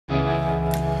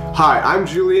Hi, I'm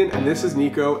Julian and this is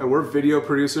Nico, and we're video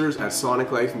producers at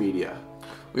SonicLifeMedia.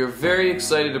 We are very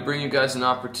excited to bring you guys an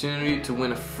opportunity to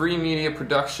win a free media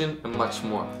production and much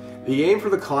more. The aim for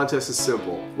the contest is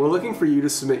simple. We're looking for you to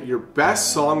submit your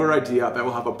best song or idea that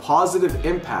will have a positive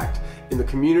impact in the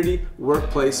community,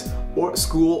 workplace, or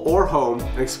school or home,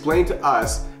 and explain to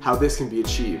us how this can be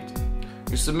achieved.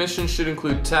 Your submission should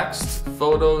include text,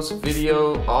 photos,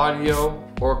 video, audio,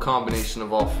 or a combination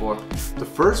of all four. The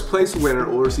first place winner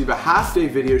will receive a half-day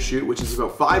video shoot, which is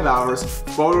about 5 hours,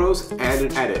 photos, and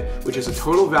an edit, which is a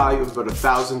total value of about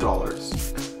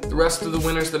 $1,000. The rest of the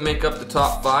winners that make up the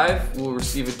top 5 will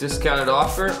receive a discounted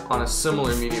offer on a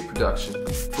similar media production.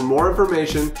 For more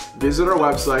information, visit our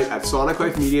website at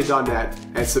soniclifemedia.net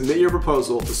and submit your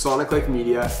proposal to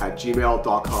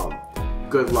soniclifemedia@gmail.com.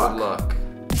 Good luck. Good luck.